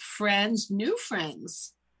to make friends, new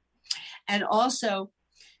friends, and also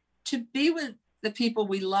to be with the people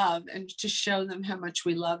we love and to show them how much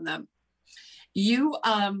we love them.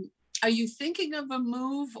 Are you thinking of a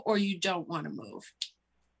move, or you don't want to move?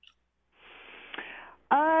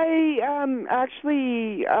 I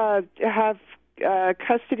actually have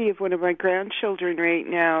custody of one of my grandchildren right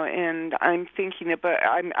now, and I'm thinking about.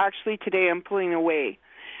 I'm actually today. I'm pulling away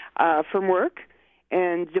from work,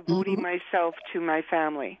 and devoting myself to my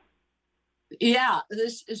family. Yeah,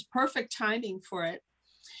 this is perfect timing for it.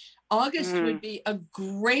 August would be a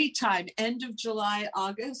great time, end of July,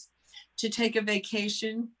 August, to take a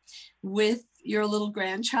vacation with your little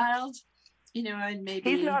grandchild, and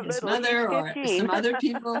maybe his little, mother or some other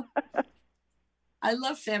people. I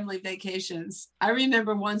love family vacations. I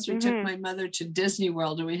remember once we took my mother to Disney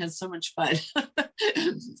World and we had so much fun.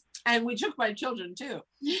 And we took my children too.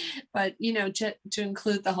 But, to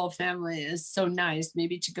include the whole family is so nice.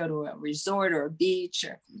 Maybe to go to a resort or a beach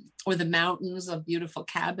or the mountains, a beautiful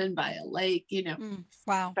cabin by a lake,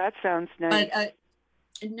 Wow. That sounds nice. But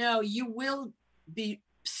no, you will be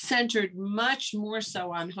centered much more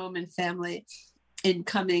so on home and family in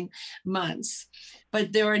coming months.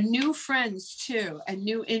 But there are new friends too, and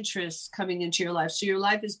new interests coming into your life. So your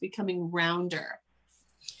life is becoming rounder,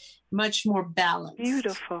 much more balanced.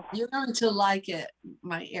 Beautiful. You're going to like it,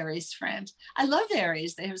 my Aries friend. I love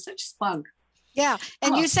Aries. They have such spunk. Yeah.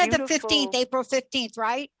 And you said beautiful. the 15th, April 15th,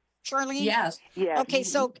 right, Charlene? Yes. Yeah. Okay,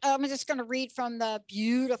 so I'm just going to read from the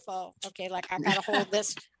beautiful. Okay, like I got to hold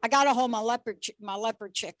this. I got to hold my leopard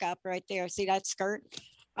chick up right there. See that skirt?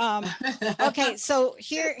 Okay, so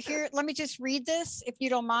here, let me just read this, if you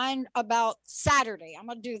don't mind, about Saturday. I'm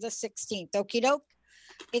going to do the 16th. Okie doke.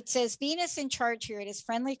 It says Venus in charge here. It is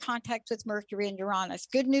friendly contact with Mercury and Uranus.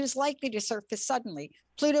 Good news likely to surface suddenly.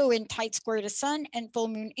 Pluto in tight square to Sun and full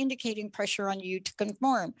moon indicating pressure on you to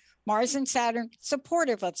conform. Mars and Saturn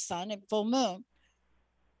supportive of Sun and full moon.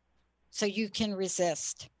 So you can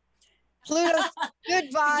resist. Pluto,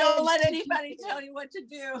 good vibes. Don't let anybody tell you what to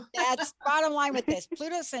do. That's bottom line with this.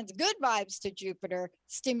 Pluto sends good vibes to Jupiter,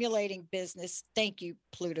 stimulating business. Thank you,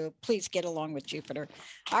 Pluto. Please get along with Jupiter.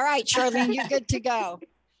 All right, Charlene, you're good to go.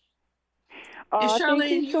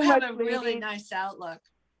 Charlene, you so have much, a really ladies. nice outlook.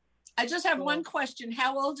 I just have one question.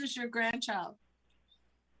 How old is your grandchild?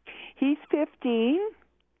 He's 15.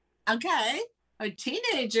 Okay, a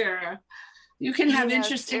teenager. You can have Yes,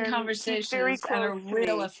 interesting and conversations he's very and a close to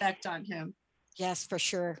real me. effect on him. Yes, for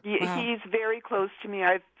sure. Yeah, Wow. he's very close to me.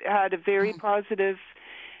 I've had a very positive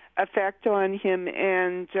effect on him,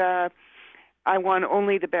 and I want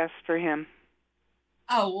only the best for him.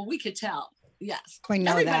 Oh, well, we could tell. Yes. We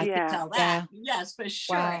know Everybody that. could Yeah. tell that. Yes, for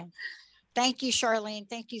sure. Wow. Thank you, Charlene.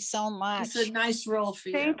 Thank you so much. It's a nice role for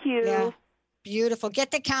you. Thank you. Yeah. Beautiful.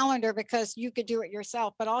 Get the calendar because you could do it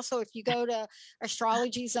yourself. But also if you go to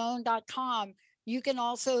astrologyzone.com, you can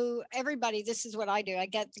also, everybody, this is what I do. I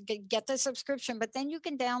get the subscription, but then you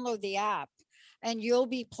can download the app and you'll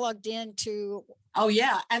be plugged into Oh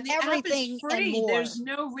yeah, and the everything app is and free. more. There's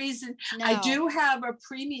no reason. No. I do have a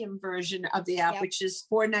premium version of the app, Yep. which is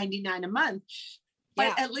 $4.99 a month.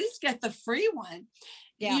 But Yeah. at least get the free one.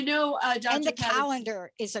 Yeah. Dr. And the Patterson-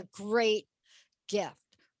 calendar is a great gift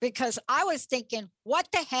because I was thinking, what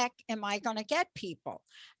the heck am I going to get people?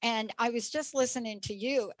 And I was just listening to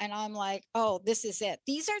you and I'm like, oh, this is it.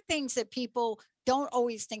 These are things that people don't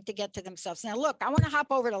always think to get to themselves. Now, look, I want to hop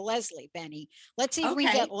over to Leslie, Benny. Let's see if we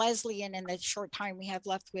can Okay. get Leslie in the short time we have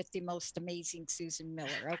left with the most amazing Susan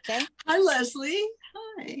Miller. Okay. Hi, Leslie.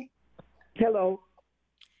 Hi. Hello.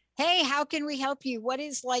 Hey, how can we help you? What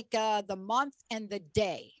is like the month and the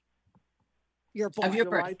day you're born? Of your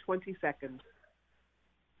July 22nd.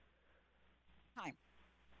 Time.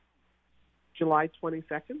 July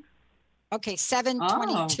 22nd. Okay,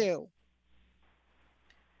 7/22.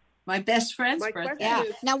 My best friend's My birthday. question Yeah.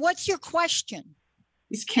 is- Now, what's your question?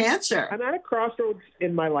 He's Cancer. I'm at a crossroads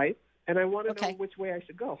in my life, and I want to Okay. know which way I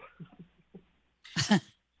should go.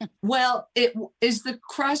 Well, is the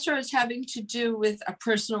crossroads having to do with a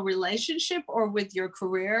personal relationship or with your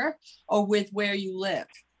career or with where you live?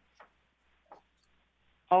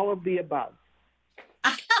 All of the above.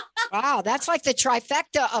 Wow, that's like the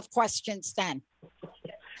trifecta of questions then.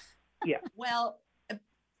 Well,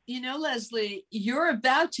 Leslie, you're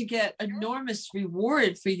about to get enormous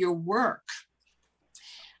reward for your work.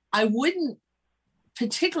 I wouldn't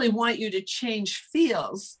particularly want you to change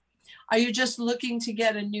fields. Are you just looking to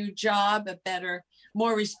get a new job,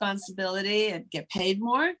 more responsibility and get paid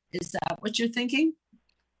more? Is that what you're thinking?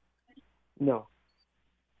 No.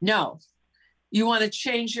 No. You want to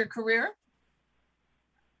change your career?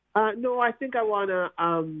 No, I think I want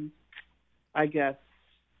to, I guess,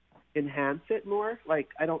 enhance it more. Like,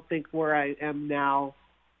 I don't think where I am now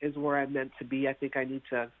is where I'm meant to be. I think I need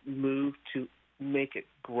to move to make it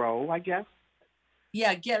grow, I guess.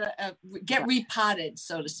 Yeah, get repotted,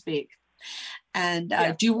 so to speak. And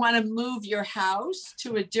Yeah. do you want to move your house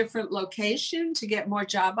to a different location to get more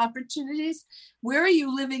job opportunities? Where are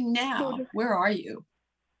you living now? No, Where are you?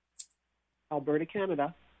 Alberta,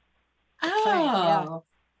 Canada. Oh,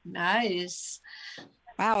 Nice.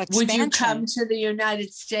 Wow. Would Expansion. you come to the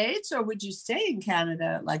United States, or would you stay in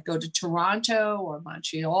Canada? Like go to Toronto or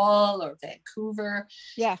Montreal or Vancouver?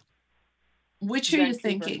 Yeah. Which are you Vancouver.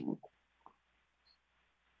 thinking?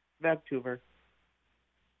 Vancouver.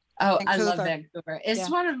 Oh, I love Vancouver. Vancouver. It's Yeah.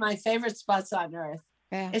 one of my favorite spots on earth.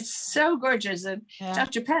 Yeah. It's so gorgeous. And Yeah.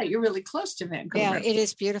 Dr. Pat, you're really close to Vancouver. Yeah, it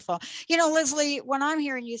is beautiful. You know, Leslie, what I'm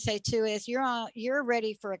hearing you say too is you're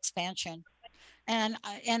ready for expansion. And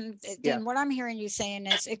Yeah. what I'm hearing you saying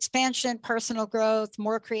is expansion, personal growth,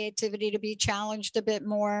 more creativity, to be challenged a bit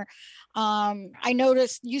more. I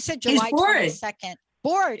noticed you said He's July bored. 22nd.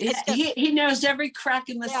 Bored. Yeah, he knows every crack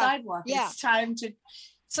in the Yeah, sidewalk. yeah. It's time to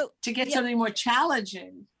get yeah. something more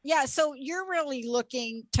challenging. Yeah, so you're really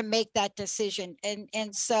looking to make that decision.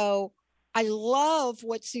 And so I love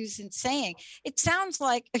what Susan's saying. It sounds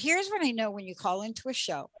like, here's what I know when you call into a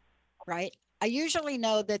show, right? I usually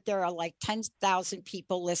know that there are like 10,000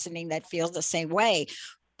 people listening that feel the same way,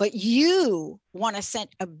 but you want to set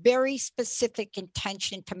a very specific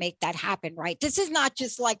intention to make that happen, right? This is not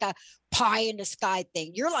just like a pie in the sky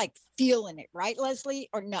thing. You're like feeling it, right, Leslie,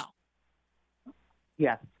 or no?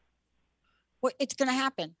 Yes. Well, it's going to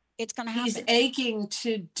happen. It's going to happen. He's aching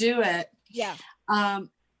to do it. Yeah.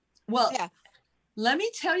 Well, Yeah. let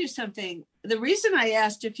me tell you something. The reason I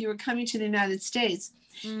asked if you were coming to the United States,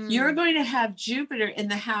 you're going to have Jupiter in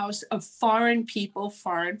the house of foreign people,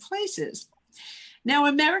 foreign places. Now,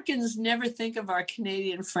 Americans never think of our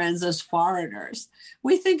Canadian friends as foreigners.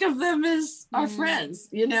 We think of them as our friends,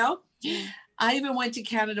 you know? I even went to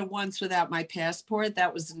Canada once without my passport.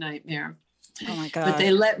 That was a nightmare. Oh my God. But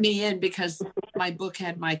they let me in because my book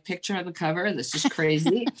had my picture on the cover. This is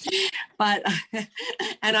crazy. And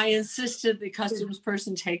I insisted the customs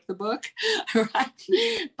person take the book,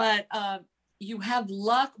 right? But you have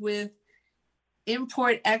luck with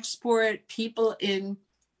import, export, people in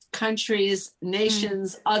countries,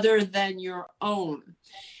 nations other than your own.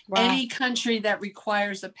 Wow. Any country that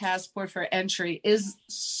requires a passport for entry is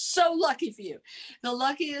so lucky for you. The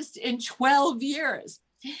luckiest in 12 years.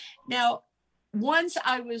 Now, once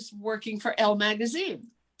I was working for Elle magazine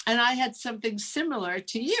and I had something similar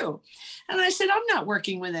to you. And I said, I'm not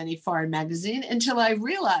working with any foreign magazine, until I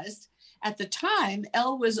realized at the time,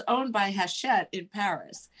 Elle was owned by Hachette in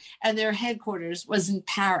Paris and their headquarters was in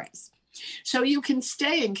Paris. So you can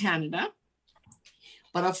stay in Canada,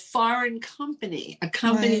 but a foreign company, a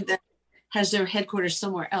company Right. that has their headquarters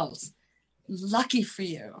somewhere else, lucky for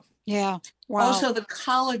you. Yeah. Wow. Also, the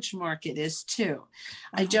college market is too.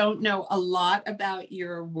 I don't know a lot about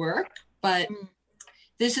your work, but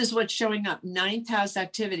this is what's showing up. 9th house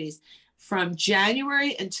activities from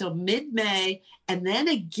January until mid-May, and then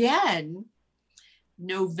again,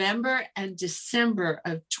 November and December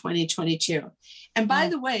of 2022. And by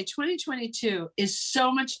the way, 2022 is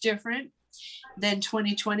so much different than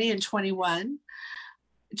 2020 and 21.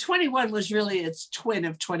 21 was really its twin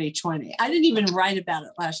of 2020. I didn't even write about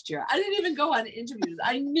it last year. I didn't even go on interviews.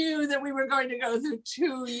 I knew that we were going to go through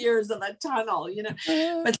 2 years of a tunnel, you know,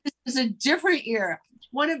 but this is a different year,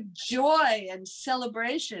 one of joy and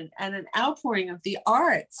celebration and an outpouring of the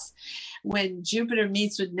arts when Jupiter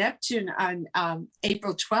meets with Neptune on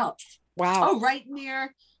April 12th. Wow. Oh, right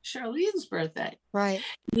near Charlene's birthday. Right.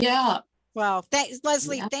 Yeah. Well, thanks,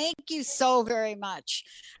 Leslie. Thank you so very much.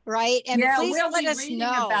 Right. And yeah, please we'll let be us reading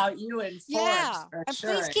know about you in Forbes. Yeah. For And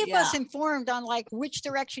sure. please keep us informed on like which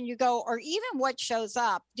direction you go or even what shows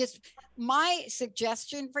up. Just my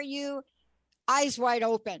suggestion for you, eyes wide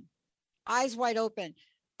open, eyes wide open,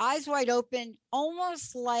 eyes wide open,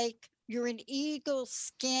 almost like you're an eagle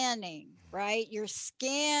scanning, right? You're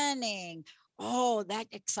scanning. Oh, that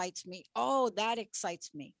excites me. Oh, that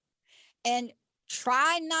excites me. And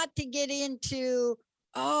try not to get into,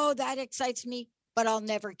 oh, that excites me, but I'll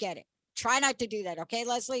never get it. Try not to do that. Okay,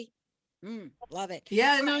 Leslie? Love it.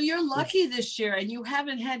 Yeah, no, you're lucky this year and you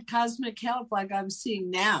haven't had cosmic help like I'm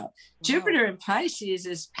seeing now. Wow. Jupiter in Pisces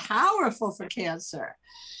is powerful for Cancer.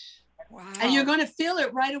 Wow. And you're going to feel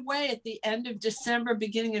it right away at the end of December,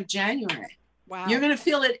 beginning of January. Wow. You're going to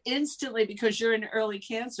feel it instantly because you're in early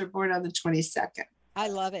Cancer, born on the 22nd. I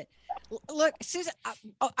love it. Look, Susan,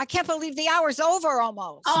 I can't believe the hour's over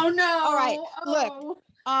almost. Oh, no. All right. Oh. Look,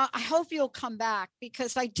 I hope you'll come back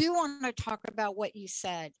because I do want to talk about what you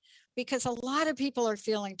said, because a lot of people are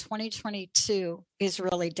feeling 2022 is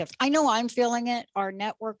really different. I know I'm feeling it. Our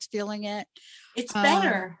network's feeling it. It's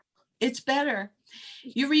better. It's better.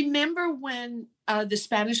 You remember when the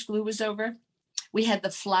Spanish flu was over? We had the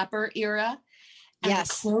flapper era. And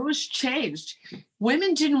the clothes changed.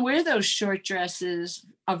 Women didn't wear those short dresses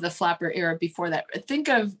of the flapper era before that. Think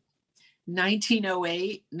of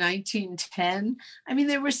 1908, 1910. I mean,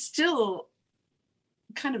 they were still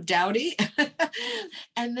kind of dowdy.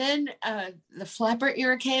 And then the flapper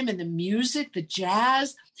era came, and the music, the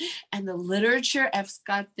jazz, and the literature, F.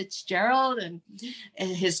 Scott Fitzgerald and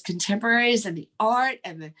his contemporaries, and the art,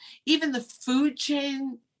 and even the food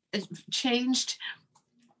chain changed.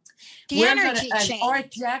 The energy changed.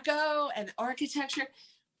 Art Deco and architecture.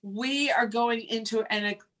 We are going into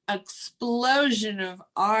an explosion of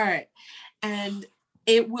art, and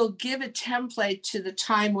it will give a template to the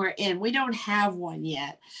time we're in. We don't have one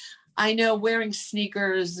yet. I know wearing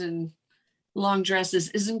sneakers and long dresses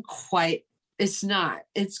isn't quite, it's not.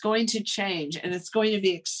 It's going to change, and it's going to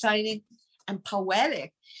be exciting and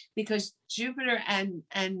poetic, because Jupiter and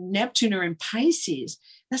Neptune are in Pisces.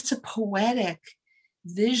 That's a poetic,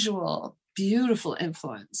 visual, beautiful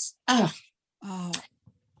influence. Oh.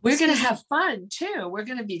 We're going to have fun too. We're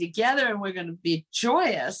going to be together, and we're going to be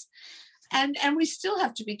joyous. And we still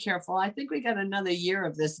have to be careful. I think we got another year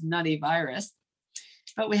of this nutty virus,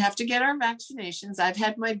 but we have to get our vaccinations. I've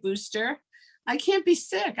had my booster. I can't be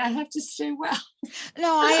sick. I have to stay well.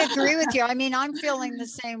 No, I agree with you. I mean, I'm feeling the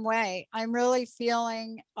same way. I'm really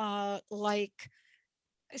feeling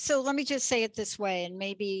so let me just say it this way, and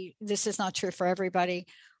maybe this is not true for everybody,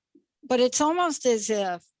 but it's almost as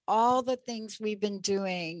if all the things we've been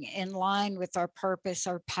doing in line with our purpose,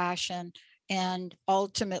 our passion, and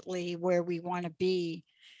ultimately where we want to be,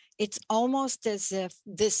 it's almost as if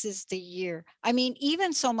this is the year. I mean,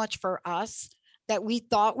 even so much for us that we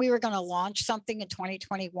thought we were going to launch something in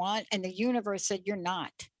 2021, and the universe said, you're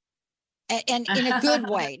not. And in a good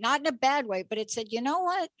way, not in a bad way, but it said, you know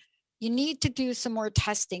what? You need to do some more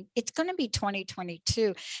testing. It's going to be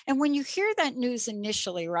 2022. And when you hear that news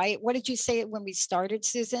initially, right? What did you say when we started,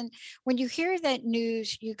 Susan? When you hear that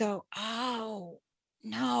news, you go, oh,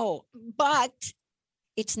 no. But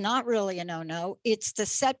it's not really a no-no. It's the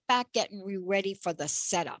setback getting ready for the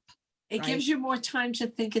setup. It gives you more time to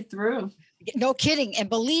think it through. No kidding. And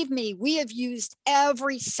believe me, we have used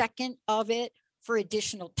every second of it for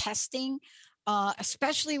additional testing.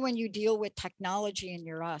 Especially when you deal with technology and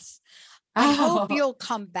you're us. I hope you'll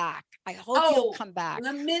come back. I hope you'll come back.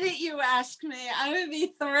 The minute you ask me, I would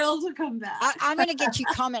be thrilled to come back. I'm going to get you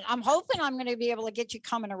coming. I'm hoping I'm going to be able to get you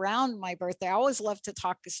coming around my birthday. I always love to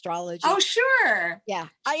talk astrology. Oh, sure. Yeah.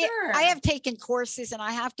 Sure. I have taken courses, and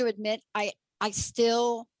I have to admit, I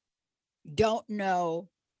still don't know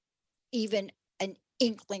even an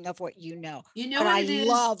inkling of what you know. You know, but what I it is?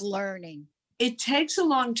 love learning. It takes a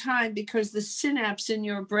long time because the synapses in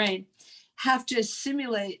your brain have to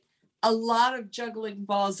assimilate a lot of juggling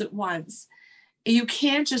balls at once. You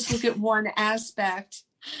can't just look at one aspect.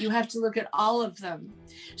 You have to look at all of them.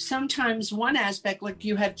 Sometimes one aspect, like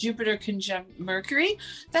you have Jupiter conjunct Mercury,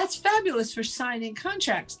 that's fabulous for signing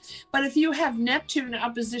contracts. But if you have Neptune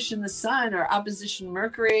opposition the sun, or opposition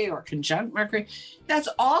Mercury, or conjunct Mercury, that's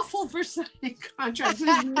awful for signing contracts.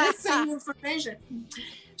 There's missing information.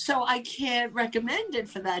 So I can't recommend it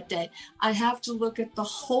for that day. I have to look at the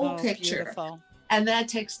whole picture. Beautiful. And that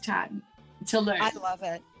takes time to learn. I love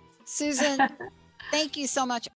it. Susan, thank you so much.